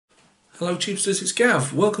Hello Tubesters, it's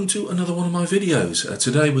Gav. Welcome to another one of my videos.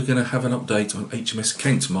 Today we're going to have an update on HMS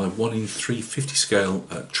Kent, my 1 in 350 scale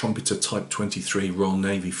Trumpeter Type 23 Royal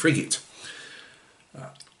Navy frigate.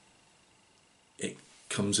 It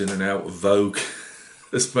comes in and out of vogue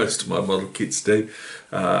as most of my model kits do.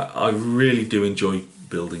 I really do enjoy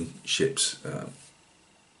building ships.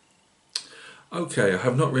 Okay, I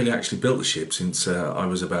have not really actually built a ship since I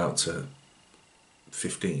was about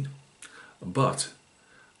 15, but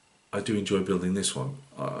I do enjoy building this one.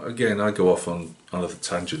 Again, I go off on other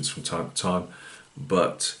tangents from time to time,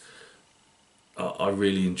 but I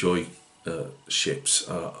really enjoy ships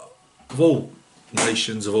of all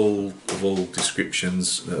nations, of all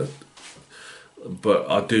descriptions. But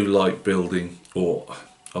I do like building, or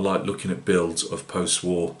I like looking at builds of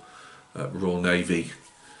post-war Royal Navy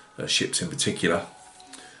ships in particular,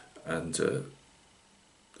 and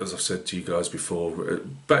as I've said to you guys before,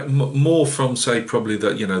 back more from say probably the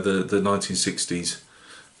 1960s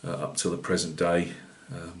up till the present day,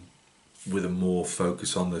 with a more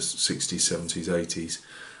focus on the 60s, 70s, 80s,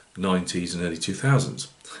 90s and early 2000s.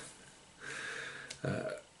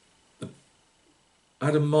 I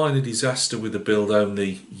had a minor disaster with the build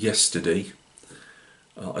only yesterday.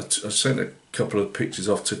 I sent a couple of pictures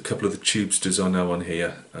off to a couple of the tubesters I know on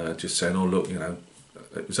here, just saying, oh look,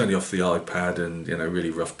 it was only off the iPad and really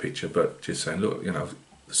rough picture, but just saying, look, the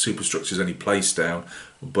superstructure's only placed down,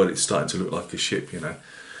 but it's starting to look like a ship.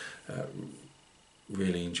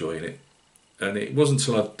 Really enjoying it. And it wasn't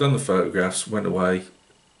until I'd done the photographs, went away,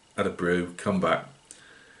 had a brew, come back,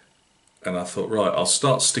 and I thought, right, I'll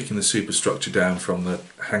start sticking the superstructure down from the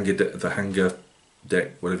hangar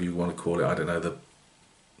deck, whatever you want to call it. I don't know, the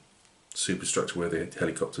superstructure where the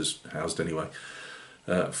helicopter's housed anyway.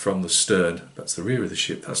 From the stern, that's the rear of the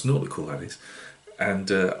ship, that's nautical that is,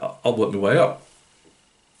 and I'll work my way up.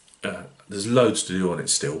 There's loads to do on it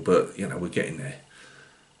still, but we're getting there.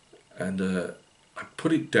 And I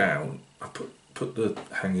put it down, I put the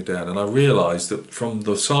hanger down, and I realised that from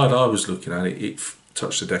the side I was looking at it, it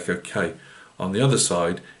touched the deck okay. On the other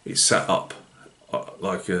side it sat up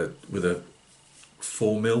like with a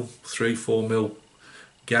 4 mil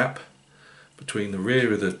gap between the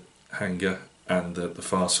rear of the hanger and the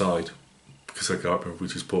far side, because I can't remember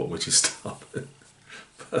which is port and which is starboard.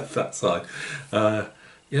 But that side, yeah,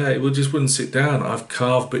 it just wouldn't sit down. I've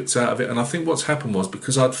carved bits out of it, and I think what's happened was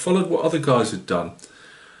because I'd followed what other guys had done,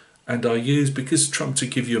 and I used, because Trumpeter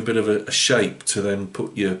give you a bit of a shape to then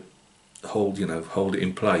put your hold it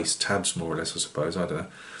in place, tabs more or less, I suppose, I don't know.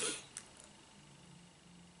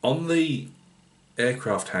 On the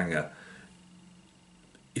aircraft hangar,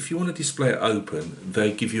 if you want to display it open,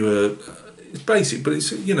 they give you it's basic, but it's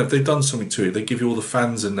they've done something to it. They give you all the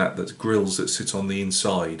fans and that's grills that sit on the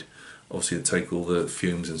inside, obviously to take all the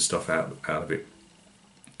fumes and stuff out of it.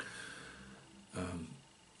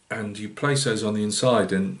 And you place those on the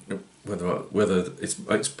inside, and whether it's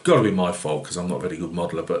got to be my fault because I'm not a very good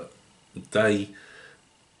modeller, but they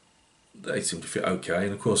seem to fit okay.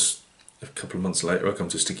 And of course, a couple of months later, I come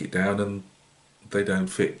to stick it down and they don't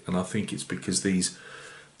fit. And I think it's because these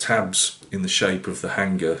tabs in the shape of the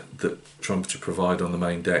hangar that Trumpeter provide on the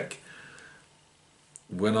main deck,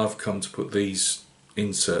 when I've come to put these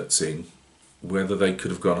inserts in, whether they could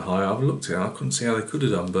have gone higher, I've looked at it, I couldn't see how they could have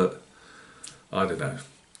done, but I don't know.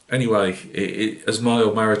 Anyway, as my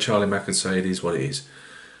old Mara Charlie Mac would say, it is what it is.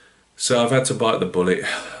 So I've had to bite the bullet.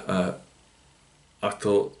 I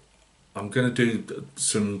thought I'm going to do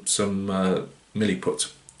some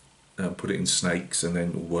milliput. Put it in snakes and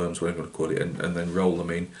then worms, whatever you want to call it, and then roll them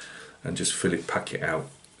in and just pack it out.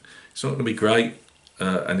 It's not going to be great,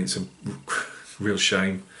 and it's a real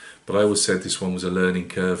shame, but I always said this one was a learning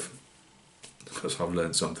curve, because I've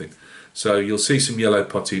learned something. So you'll see some yellow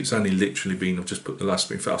putty. It's only literally been, I've just put the last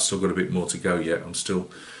bit. In fact, I've still got a bit more to go yet.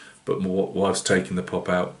 But my wife's taking the pop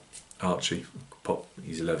out, Archie, pop,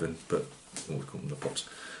 he's 11, but we call them the pops,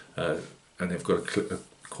 and they've got a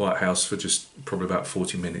quiet house for just probably about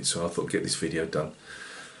 40 minutes, so I thought I'd get this video done.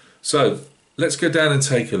 So let's go down and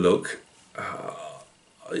take a look.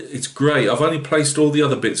 It's great. I've only placed, all the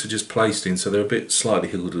other bits are just placed in, so they're a bit slightly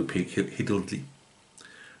hiddledy.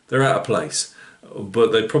 They're out of place,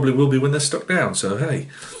 but they probably will be when they're stuck down, so hey,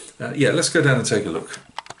 yeah, let's go down and take a look.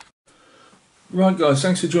 Right guys,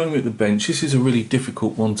 thanks for joining me at the bench. This is a really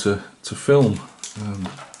difficult one to film.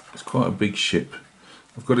 It's quite a big ship.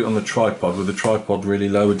 I've got it on the tripod with the tripod really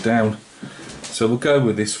lowered down, so we'll go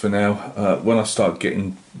with this for now. When I start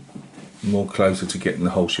getting more closer to getting the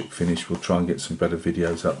whole ship finished, we'll try and get some better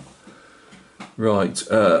videos up. Right,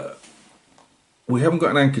 we haven't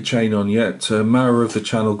got an anchor chain on yet. Mara of the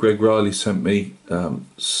channel, Greg Riley, sent me a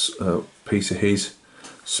piece of his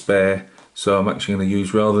spare, So I'm actually going to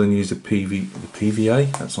use, rather than use the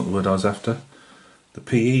PVA, that's not the word I was after, the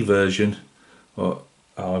PE version, or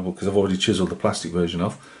because I've already chiselled the plastic version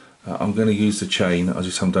off. I'm going to use the chain. I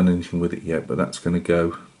just haven't done anything with it yet, but that's going to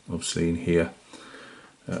go obviously in here.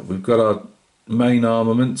 We've got our main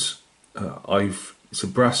armament. It's a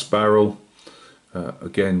brass barrel.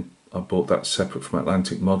 Again, I bought that separate from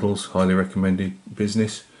Atlantic Models. Highly recommended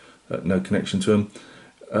business. No connection to them.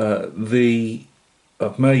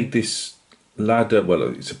 I've made this ladder. Well,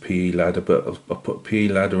 it's a PE ladder, but I put a PE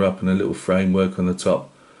ladder up and a little framework on the top.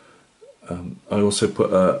 I also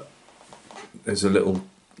put there's a little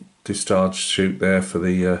discharge chute there for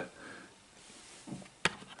the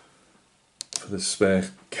spare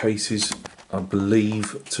cases, I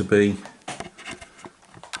believe to be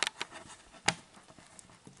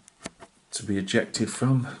ejected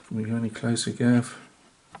from. Can we go any closer, Gav?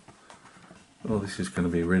 Oh, this is going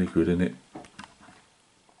to be really good, isn't it?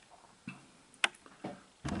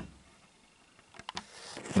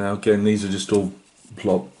 Now again, these are just all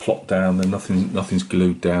plopped down, and nothing's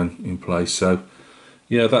glued down in place. So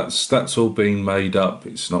yeah, that's all been made up.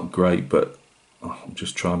 It's not great, but I'm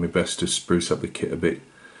just trying my best to spruce up the kit a bit.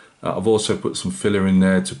 I've also put some filler in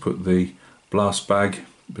there to put the blast bag,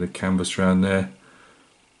 a bit of canvas around there.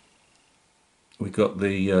 We got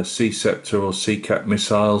the Sea Scepter or Sea Cat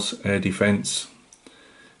missiles, air defence.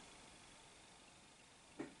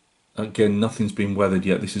 Again, nothing's been weathered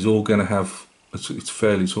yet. This is all going to have,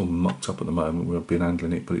 it's all mucked up at the moment. We've been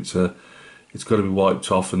handling it, but it's got to be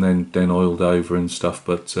wiped off and then oiled over and stuff.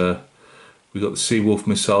 But we got the Seawolf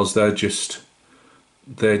missiles. They're just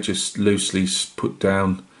loosely put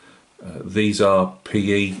down. These are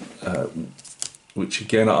PE, which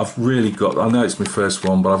again I've really got. I know it's my first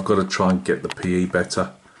one, but I've got to try and get the PE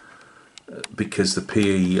better, because the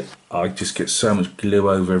PE, I just get so much glue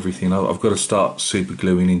over everything. I've got to start super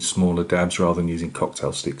gluing in smaller dabs rather than using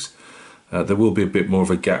cocktail sticks. There will be a bit more of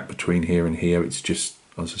a gap between here and here. It's just,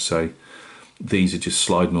 as I say, these are just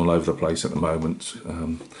sliding all over the place at the moment.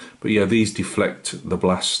 But yeah, these deflect the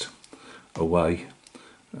blast away.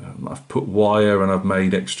 I've put wire and I've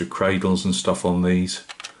made extra cradles and stuff on these.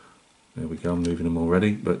 There we go, I'm moving them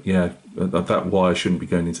already. But yeah, that wire shouldn't be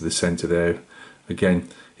going into the centre there. Again,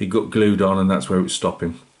 it got glued on and that's where it was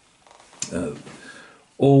stopping.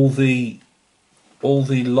 All the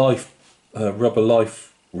rubber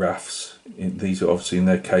life rafts, these are obviously in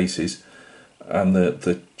their cases, and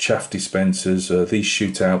the chaff dispensers, these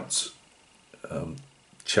shoot out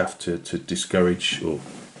chaff to discourage or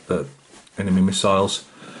enemy missiles.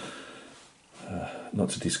 Not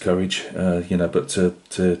to discourage, but to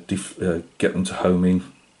get them to home in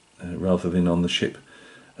rather than on the ship.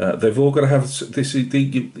 They've all got to have this.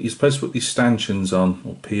 You're supposed to put these stanchions on,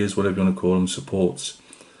 or piers, whatever you want to call them, supports,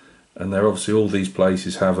 and they're obviously all these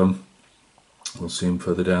places have them. We'll see them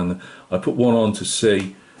further down there. I put one on to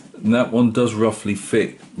see, and that one does roughly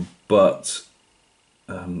fit, but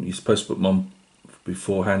you're supposed to put them on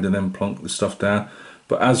beforehand and then plonk the stuff down.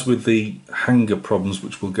 But as with the hanger problems,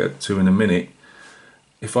 which we'll get to in a minute,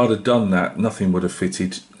 if I'd have done that, nothing would have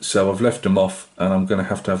fitted. So I've left them off, and I'm going to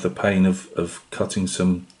have the pain of cutting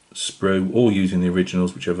some sprue or using the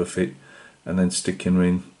originals, whichever fit, and then sticking them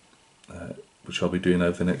in, which I'll be doing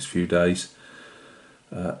over the next few days.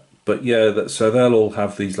 But yeah, so they'll all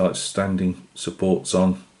have these like standing supports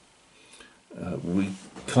on. We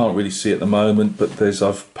can't really see at the moment, but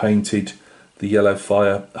I've painted the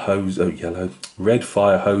red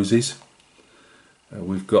fire hoses.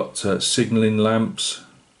 We've got signalling lamps.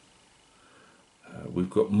 We've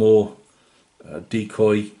got more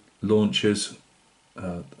decoy launchers.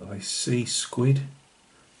 Are they sea squid?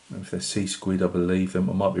 If they're sea squid, I believe them.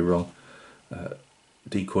 I might be wrong.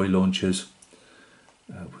 Decoy launchers.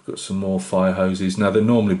 We've got some more fire hoses. Now they're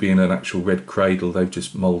normally being an actual red cradle. They've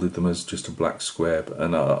just moulded them as just a black square,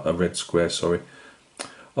 a red square. Sorry.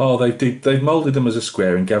 Oh, they've moulded them as a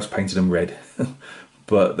square, and Gav's painted them red.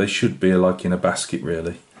 But they should be like in a basket,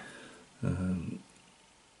 really.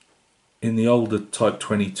 In the older Type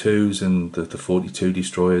 22s and the 42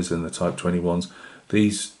 destroyers and the Type 21s,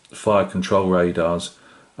 these fire control radars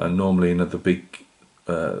are normally in the big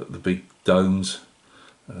domes,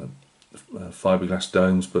 fiberglass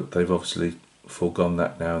domes, but they've obviously foregone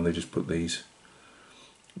that now, and they just put these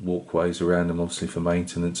walkways around them, obviously for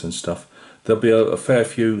maintenance and stuff. There'll be a fair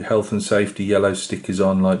few health and safety yellow stickers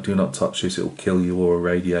on, like "Do not touch this, it'll kill you or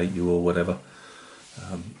irradiate you" or whatever.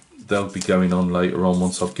 They'll be going on later on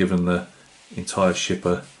once I've given the entire ship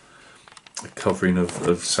a covering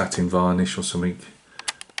of satin varnish or something.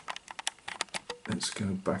 Let's go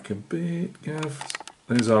back a bit, Gav.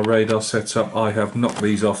 there's our radar setup. I have knocked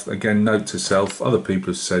these off. Again, note to self, other people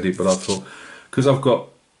have said it, but I thought, because I've got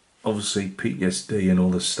obviously PTSD and all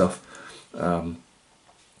this stuff,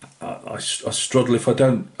 I struggle if I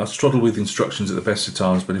don't. I struggle with instructions at the best of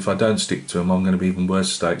times, but if I don't stick to them, I'm going to be even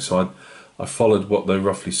worse state. So I followed what they're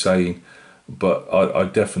roughly saying, but I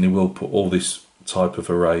definitely will put all this type of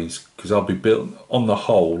arrays, because I'll be built on the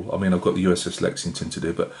whole. I mean, I've got the USS Lexington to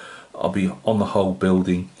do, but I'll be on the whole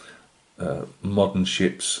building modern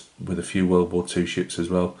ships with a few World War II ships as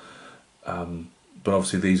well. But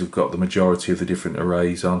obviously these have got the majority of the different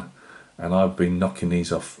arrays on, and I've been knocking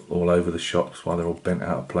these off all over the shops while they're all bent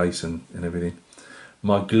out of place and everything.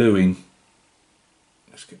 My gluing,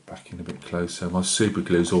 let's get back in a bit closer, my super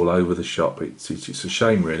glue's all over the shop. It's a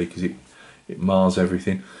shame really, because it mars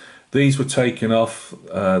everything. These were taken off,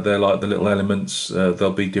 they're like the little elements,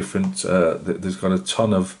 they'll be different. There's got a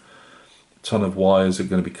ton of wires that are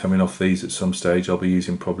going to be coming off these at some stage. I'll be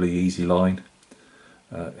using probably Easy Line.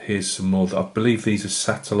 Here's some more. I believe these are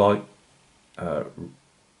satellite.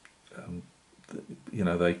 You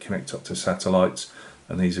know, they connect up to satellites,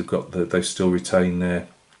 and these have got they still retain their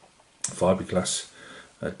fiberglass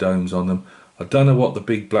domes on them. I don't know what the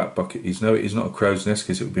big black bucket is. No, it is not a crow's nest,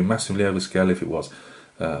 because it would be massively overscale if it was.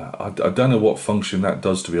 I don't know what function that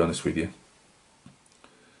does, to be honest with you.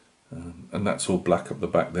 And that's all black up the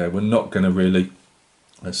back there. We're not going to really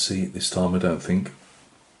see it this time, I don't think,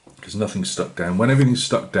 because nothing's stuck down. When everything's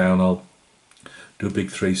stuck down, I'll do a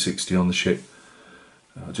big 360 on the ship.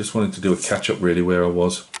 I just wanted to do a catch-up really where I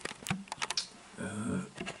was.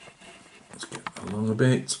 Let's get along a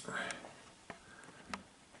bit.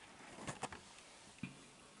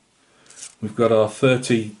 We've got our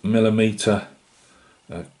 30mm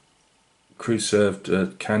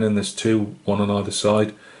crew-served cannon. There's two, one on either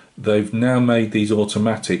side. They've now made these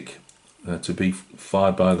automatic to be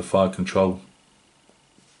fired by the fire control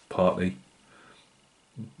party,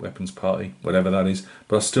 weapons party, whatever that is.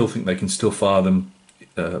 But I still think they can still fire them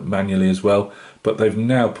manually as well. But they've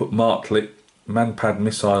now put Martlet man-pad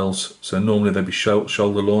missiles, so normally they'd be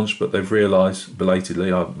shoulder launched, but they've realised, belatedly,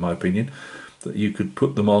 in my opinion, that you could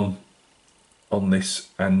put them on this,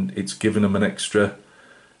 and it's given them an extra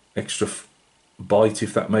bite,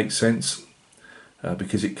 if that makes sense.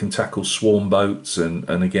 Because it can tackle swarm boats and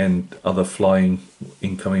again other flying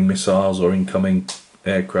incoming missiles or incoming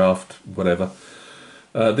aircraft, whatever.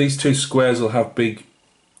 These two squares will have big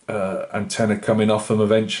antenna coming off them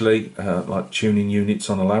eventually, like tuning units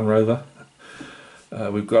on a Land Rover.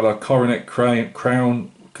 We've got our coronet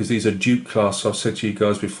crown, because these are Duke class. So I've said to you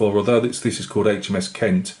guys before, although this is called HMS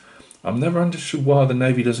Kent, I've never understood why the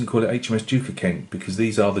Navy doesn't call it HMS Duke of Kent, because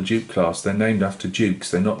these are the Duke class. They're named after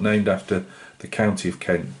dukes. They're not named after the county of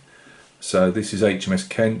Kent. So this is HMS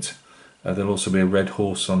Kent. There'll also be a red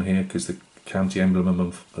horse on here, because the county emblem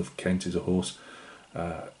of Kent is a horse.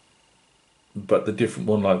 But the different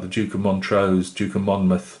one, like the Duke of Montrose, Duke of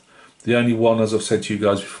Monmouth, the only one, as I've said to you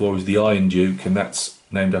guys before, is the Iron Duke, and that's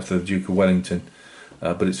named after the Duke of Wellington.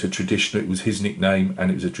 But it's a traditional, it was his nickname, and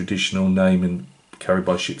it was a traditional name carried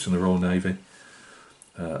by ships in the Royal Navy.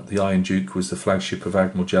 The Iron Duke was the flagship of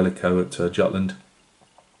Admiral Jellicoe at Jutland.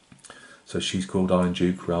 So she's called Iron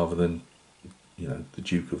Duke rather than, you know, the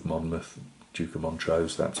Duke of Monmouth, Duke of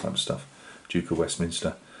Montrose, that type of stuff, Duke of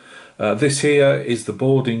Westminster. This here is the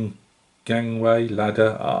boarding gangway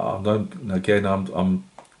ladder. Again, I'm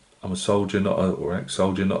a soldier, or an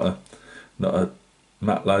ex-soldier, not a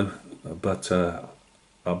matlow, but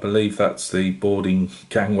I believe that's the boarding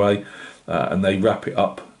gangway, and they wrap it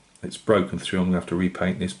up. It's broken through. I'm going to have to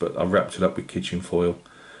repaint this, but I wrapped it up with kitchen foil,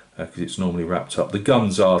 because it's normally wrapped up. The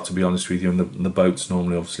guns are, to be honest with you, and the boat's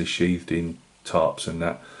normally obviously sheathed in tarps and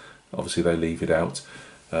that. Obviously they leave it out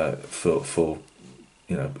for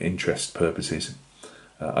you know, interest purposes.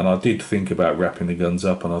 And I did think about wrapping the guns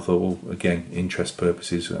up, and I thought, well, again, interest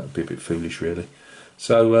purposes, that'd be a bit foolish really.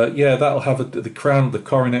 So yeah, that'll have the crown, the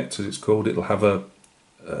coronet as it's called. It'll have a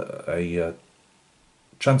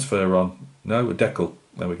transfer on, no, a decal.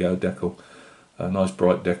 There we go, decal. A nice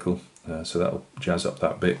bright decal. So that'll jazz up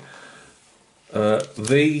that bit.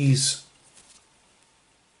 These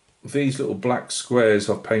little black squares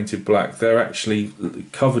I've painted black. They're actually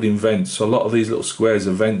covered in vents. So a lot of these little squares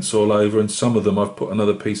are vents all over, and some of them I've put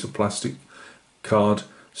another piece of plastic card,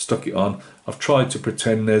 stuck it on. I've tried to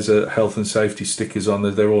pretend there's a health and safety stickers on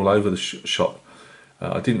there. They're all over the shop.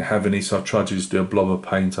 I didn't have any, so I've tried to just do a blob of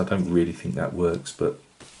paint. I don't really think that works, but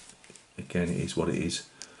again, it is what it is.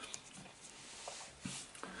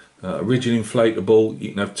 Rigid inflatable. You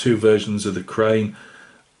can have two versions of the crane.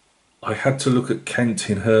 I had to look at Kent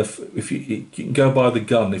in her. If you can go by the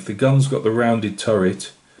gun. If the gun's got the rounded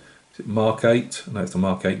turret, is it Mark 8? No, it's the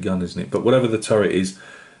Mark 8 gun, isn't it? But whatever the turret is,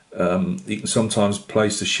 you can sometimes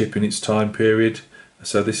place the ship in its time period.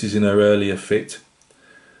 So this is in her earlier fit.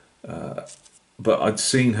 But I'd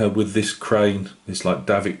seen her with this crane, this like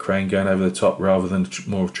davit crane going over the top rather than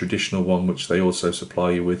more traditional one, which they also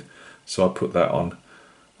supply you with. So I put that on.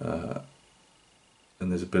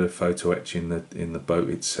 And there's a bit of photo etching in the boat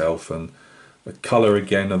itself, and the colour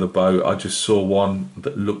again of the boat. I just saw one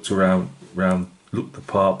that looked looked the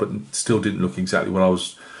part, but still didn't look exactly what I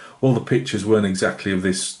was. All the pictures weren't exactly of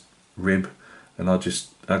this rib, and I just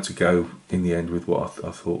had to go in the end with what I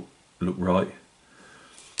thought looked right.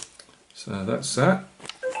 So that's that.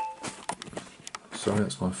 Sorry,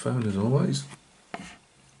 that's my phone as always.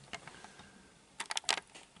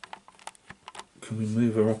 Can we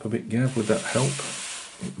move her up a bit, Gav? Would that help?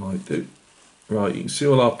 It might do. Right, you can see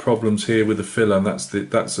all our problems here with the filler, and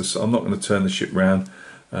I'm not going to turn the ship round,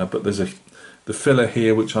 but there's the filler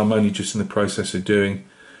here, which I'm only just in the process of doing.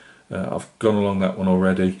 I've gone along that one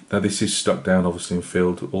already. Now this is stuck down obviously and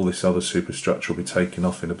filled. All this other superstructure will be taken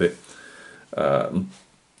off in a bit.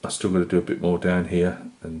 I've still got to do a bit more down here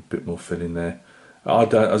and a bit more filling there.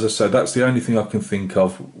 As I said, that's the only thing I can think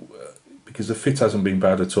of, because the fit hasn't been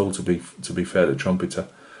bad at all, to be fair to Trumpeter.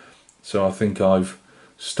 So I think I've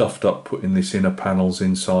stuffed up putting this inner panels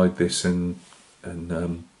inside this, and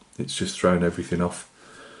it's just thrown everything off.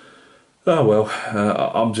 Oh well,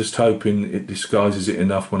 I'm just hoping it disguises it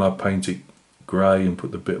enough when I paint it grey and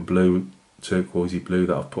put the bit of blue, turquoisey blue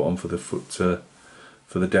that I've put on for the foot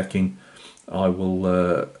for the decking. I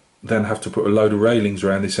will then have to put a load of railings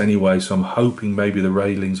around this anyway, so I'm hoping maybe the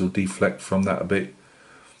railings will deflect from that a bit.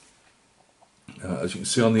 As you can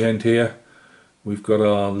see on the end here, we've got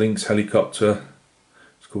our Lynx helicopter.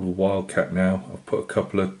 It's called a Wildcat now. I've put a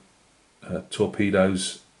couple of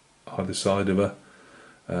torpedoes either side of her.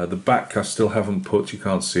 The back I still haven't put, you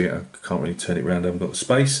can't see it, I can't really turn it around, I haven't got the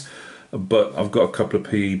space. But I've got a couple of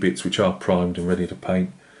PE bits which are primed and ready to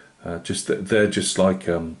paint. They're just like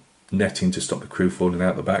netting to stop the crew falling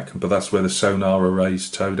out the back, but that's where the sonar array's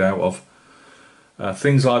towed out of.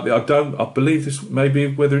 Things like that. I believe this maybe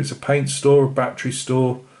whether it's a paint store, a battery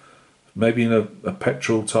store, maybe in a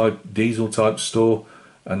petrol type, diesel type store,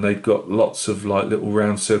 and they've got lots of like little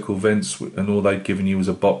round circle vents, and all they'd given you was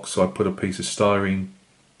a box. So I put a piece of styrene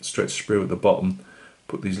stretch sprue at the bottom,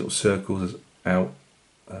 put these little circles out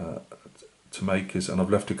to make us, and I've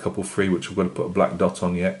left a couple free which I've got to put a black dot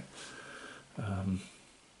on yet.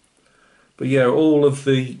 But yeah, all of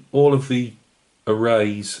the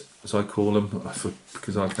arrays, as I call them,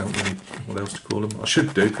 because I don't really know what else to call them. I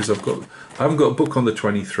should do, because I haven't got a book on the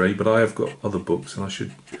 23, but I have got other books, and I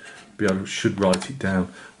should write it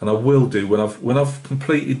down. And I will do when I've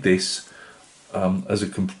completed this as a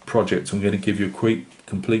project. I'm going to give you a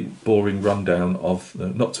complete boring rundown of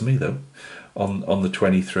not to me though, on the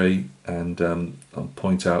 23, and I'll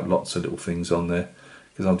point out lots of little things on there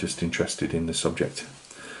because I'm just interested in the subject.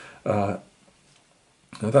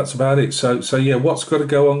 Now that's about it. So yeah, what's got to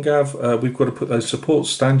go on, Gav? We've got to put those support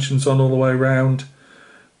stanchions on all the way around.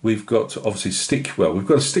 We've got to obviously stick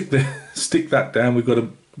that down. We've got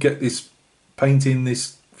to get this paint in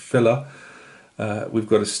this filler. We've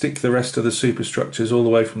got to stick the rest of the superstructures all the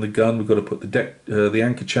way from the gun. We've got to put the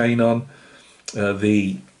anchor chain on.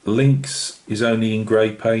 The Lynx is only in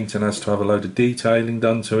grey paint and has to have a load of detailing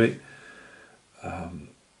done to it.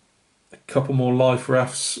 A couple more life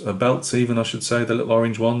rafts, belts even I should say, the little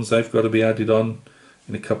orange ones, they've got to be added on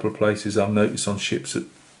in a couple of places. I've noticed on ships that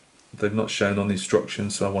they've not shown on the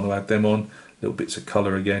instructions, so I want to add them on, little bits of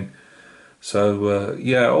colour again. So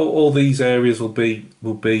yeah, all these areas will be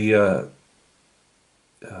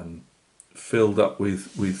filled up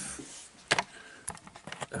with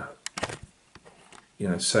you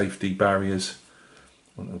know, safety barriers,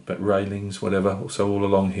 railings, whatever. So all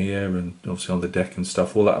along here, and obviously on the deck and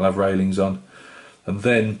stuff, all that'll have railings on. And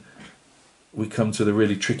then we come to the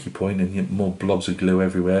really tricky point, and you get more blobs of glue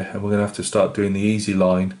everywhere, and we're going to have to start doing the easy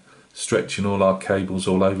line, stretching all our cables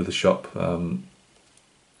all over the shop.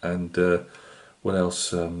 What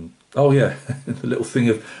else? Oh yeah, the little thing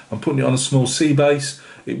of, I'm putting it on a small sea base.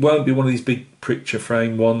 It won't be one of these big picture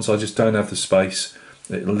frame ones, I just don't have the space.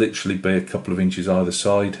 It'll literally be a couple of inches either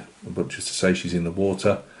side, but just to say she's in the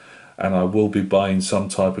water. And I will be buying some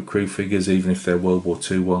type of crew figures, even if they're World War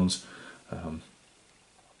II ones. And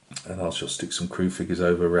I shall stick some crew figures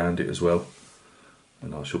over around it as well.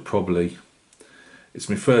 And I shall probably, it's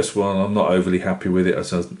my first one, I'm not overly happy with it,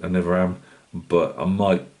 as I never am, but I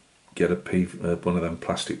might get one of them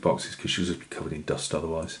plastic boxes, because she'll just be covered in dust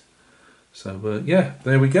otherwise. So yeah,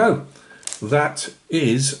 there we go. That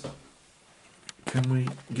is, can we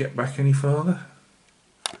get back any farther?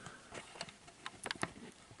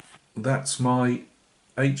 that's my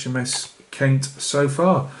HMS Kent so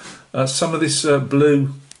far. Some of this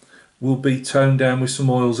blue will be toned down with some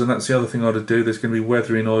oils, and that's the other thing I'd do. There's going to be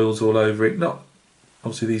weathering oils all over it. Not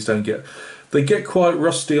obviously these don't get, they get quite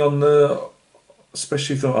rusty on the,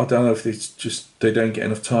 especially if I don't know if it's just they don't get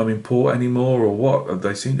enough time in port anymore or what.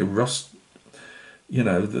 They seem to rust. You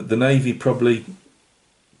know, the Navy probably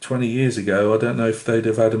 20 years ago, I don't know if they'd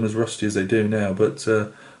have had them as rusty as they do now, but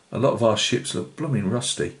a lot of our ships look blooming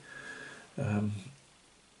rusty.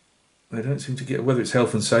 They don't seem to get, whether it's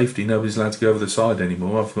health and safety, nobody's allowed to go over the side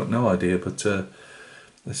anymore, I've got no idea, but there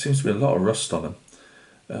seems to be a lot of rust on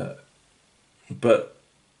them. But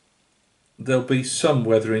there'll be some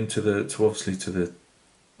weathering to obviously to the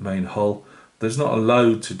main hull. There's not a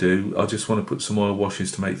load to do. I just want to put some oil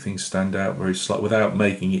washes to make things stand out very slightly without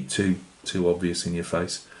making it too obvious in your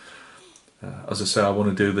face. As I say, I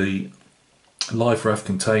want to do the life raft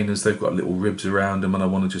containers. They've got little ribs around them, and I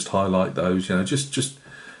want to just highlight those. You know, just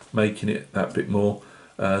making it that bit more.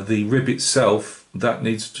 The rib itself, that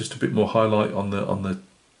needs just a bit more highlight on the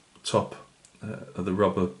top of the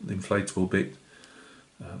rubber, the inflatable bit.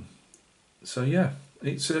 So yeah,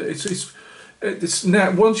 it's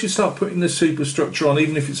now once you start putting the superstructure on,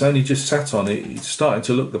 even if it's only just sat on it, it's starting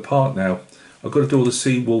to look the part now. I've got to do all the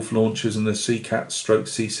Sea Wolf launchers and the Sea Cat stroke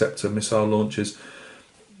Sea Scepter missile launchers.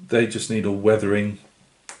 They just need all weathering.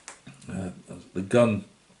 The gun,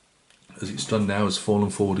 as it's done now, has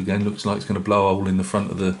fallen forward again. Looks like it's going to blow a hole in the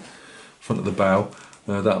front of the bow.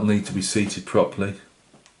 That'll need to be seated properly.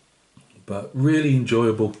 But really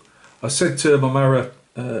enjoyable. I said to Mamara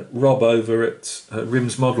Rob over at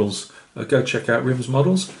Rims Models, go check out Rims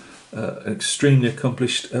Models. An extremely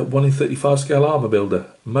accomplished 1 in 35 scale armour builder,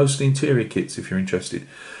 mostly interior kits if you're interested.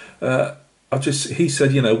 He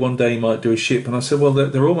said, you know, one day he might do a ship, and I said, well,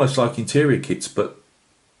 they're almost like interior kits, but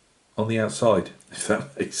on the outside, if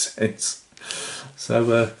that makes sense.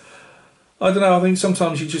 So I don't know, I think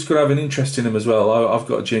sometimes you just got to have an interest in them as well. I've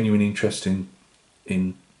got a genuine interest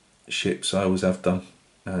in ships, I always have done,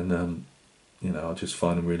 and you know, I just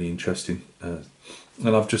find them really interesting, and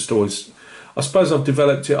I've just always, I suppose I've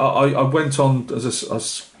developed it. I went on, as I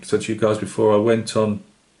said to you guys before, I went on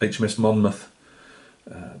HMS Monmouth,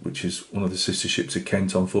 which is one of the sister ships of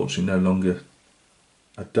Kent, unfortunately no longer.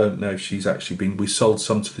 I don't know if she's actually been, we sold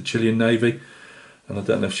some to the Chilean Navy, and I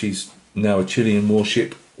don't know if she's now a Chilean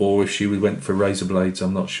warship or if she went for razor blades,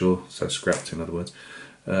 I'm not sure, so scrapped in other words.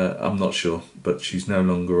 I'm not sure, but she's no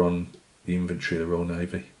longer on the inventory of the Royal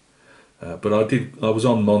Navy. But I was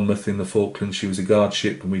on Monmouth in the Falklands. She was a guard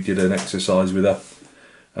ship, and we did an exercise with her.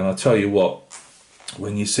 And I tell you what,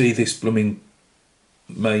 when you see this blooming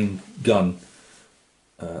main gun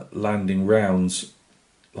landing rounds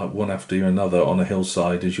like one after another on a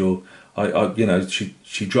hillside, as you know,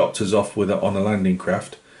 she dropped us off on a landing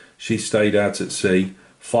craft. She stayed out at sea,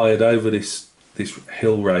 fired over this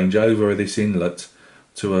hill range, over this inlet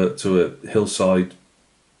to a hillside.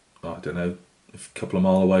 I don't know, a couple of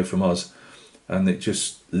miles away from us, and it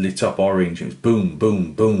just lit up orange. It was boom,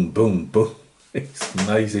 boom, boom, boom, boom. It's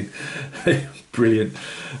amazing. Brilliant.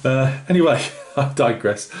 Anyway, I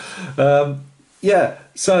digress. Yeah,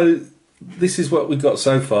 so this is what we've got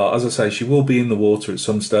so far. As I say, she will be in the water at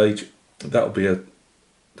some stage. That'll be a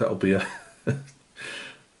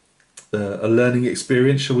a learning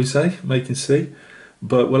experience, shall we say, making sea.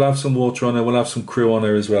 But we'll have some water on her, we'll have some crew on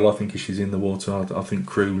her as well. I think if she's in the water, I think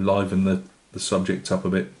crew liven the subject up a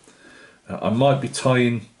bit. I might be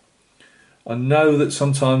tying, I know that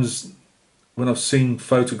sometimes when I've seen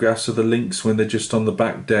photographs of the Lynx when they're just on the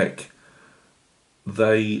back deck,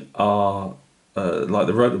 they are, like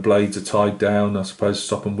the rotor blades are tied down, I suppose, to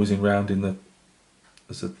stop them whizzing round in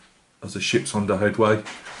as the ship's under headway.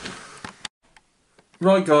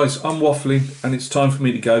 Right guys, I'm waffling and it's time for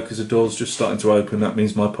me to go because the door's just starting to open. That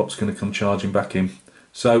means my pop's going to come charging back in.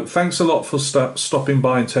 So thanks a lot for stopping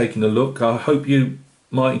by and taking a look. I hope you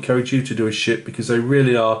might encourage you to do a ship because they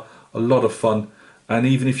really are a lot of fun. And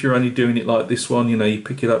even if you're only doing it like this one, you know, you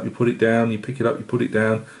pick it up, you put it down, you pick it up, you put it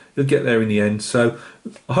down, you'll get there in the end. So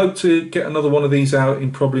I hope to get another one of these out in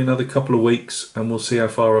probably another couple of weeks and we'll see how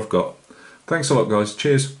far I've got. Thanks a lot guys,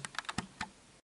 cheers.